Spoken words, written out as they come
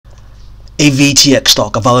AVTX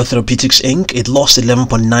stock, Avalo Therapeutics Inc. It lost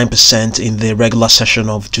 11.9% in the regular session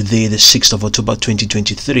of today, the 6th of October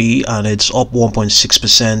 2023, and it's up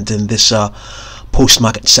 1.6% in this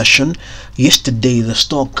post-market session. Yesterday, the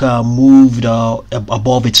stock moved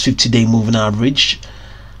above its 50-day moving average,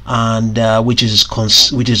 and which is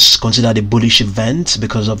considered a bullish event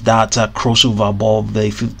because of that crossover above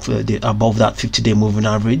above that 50-day moving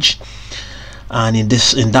average. And in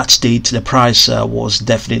that state, the price was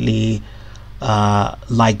definitely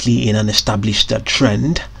likely in an established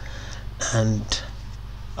trend, and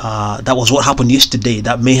that was what happened yesterday.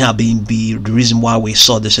 That may have been the reason why we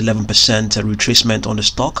saw this 11% retracement on the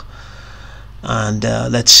stock. And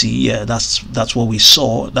let's see, yeah, that's what we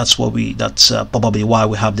saw. That's probably why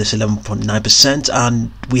we have this 11.9%,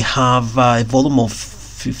 and we have a volume of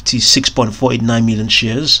 56.489 million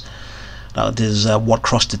shares. That is what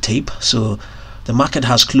crossed the tape. So the market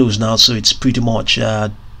has closed now, so it's pretty much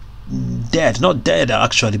dead. Not dead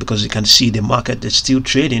actually, because you can see the market is still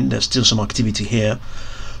trading. There's still some activity here.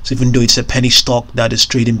 So even though it's a penny stock that is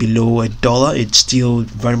trading below $1, it's still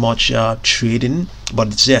very much trading. But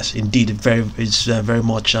it's, yes, indeed, it's very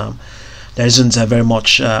much there isn't very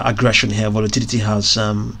much aggression here. Volatility has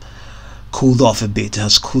cooled off a bit. It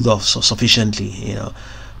has cooled off sufficiently, you know.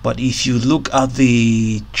 But if you look at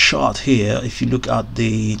the chart here, if you look at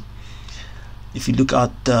the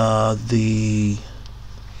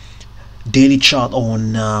daily chart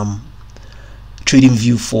on trading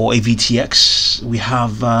view for AVTX, we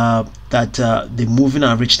have that the moving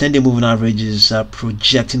average, 10-day moving average, is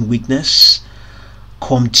projecting weakness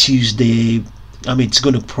come Tuesday. I mean, it's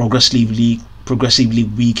going to progressively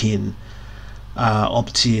weaken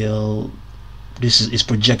up till this is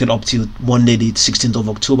projected up till Monday, the 16th of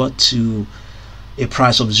October, to a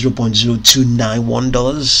price of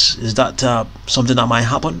 $0.0291. Is that something that might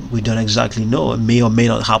happen? We don't exactly know. It may or may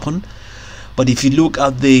not happen. But if you look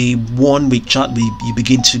at the 1 week chart, you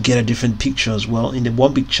begin to get a different picture as well. In the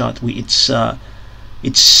 1 week chart, it's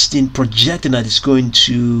in projecting that it's going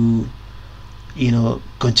to, you know,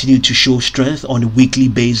 continue to show strength on a weekly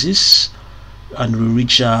basis, and we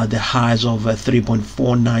reach the highs of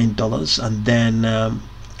 $3.49, and then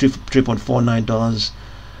 $3.49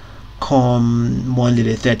 come Monday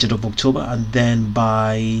the 30th of October, and then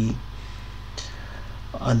by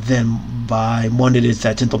Monday the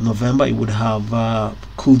 13th of November it would have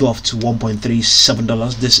cooled off to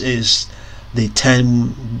 $1.37. This is the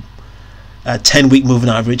 10-week moving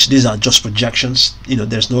average. These are just projections, you know.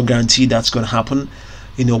 There's no guarantee that's going to happen.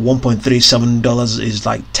 You know, $1.37 is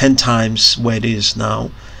like 10 times where it is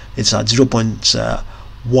now. It's at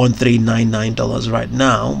 $0.1399 right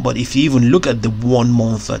now. But if you even look at the 1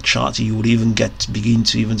 month chart, you would even begin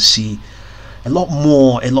to even see a lot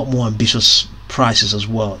more ambitious prices as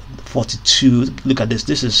well. 42. Look at this.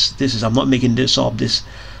 This is I'm not making this up. This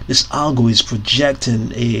algo is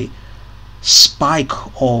projecting a spike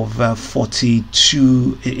of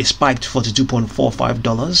 42. A spike to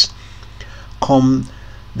 $42.45 come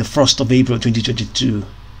the 1st of April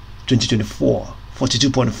 2024.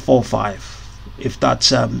 42.45. If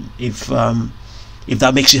that's if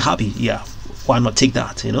that makes you happy, yeah, why not take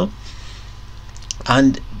that, you know?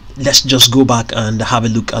 And let's just go back and have a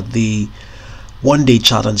look at the 1-day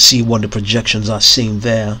chart and see what the projections are saying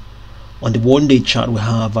there. On the 1-day chart, we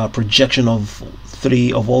have a projection of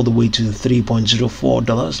all the way to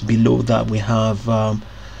 $3.04. Below that we have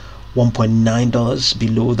 $1.9.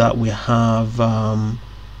 Below that we have a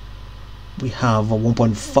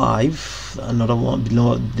 1.5. Another one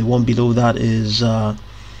below. The one below that is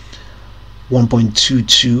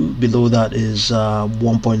 1.22. Below that is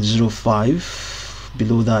 1.05.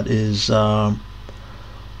 Below that is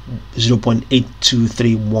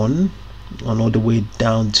 0.8231, and all the way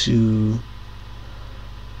down to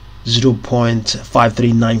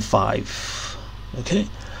 0.5395. okay,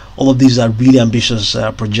 all of these are really ambitious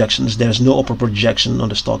projections. There's no upper projection on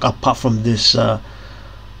the stock apart from this the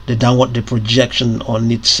projection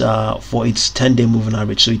on its for its 10-day moving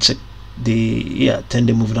average. So it's the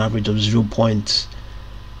 10-day moving average of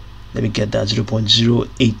let me get that,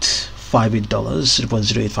 $0.0858,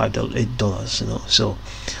 $0.0858, you know. So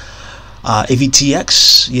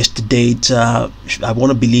AVTX yesterday, I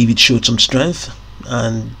want to believe it showed some strength,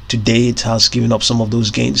 and today it has given up some of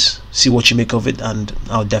those gains. See what you make of it, and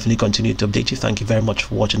I'll definitely continue to update you. Thank you very much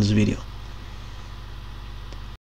for watching this video.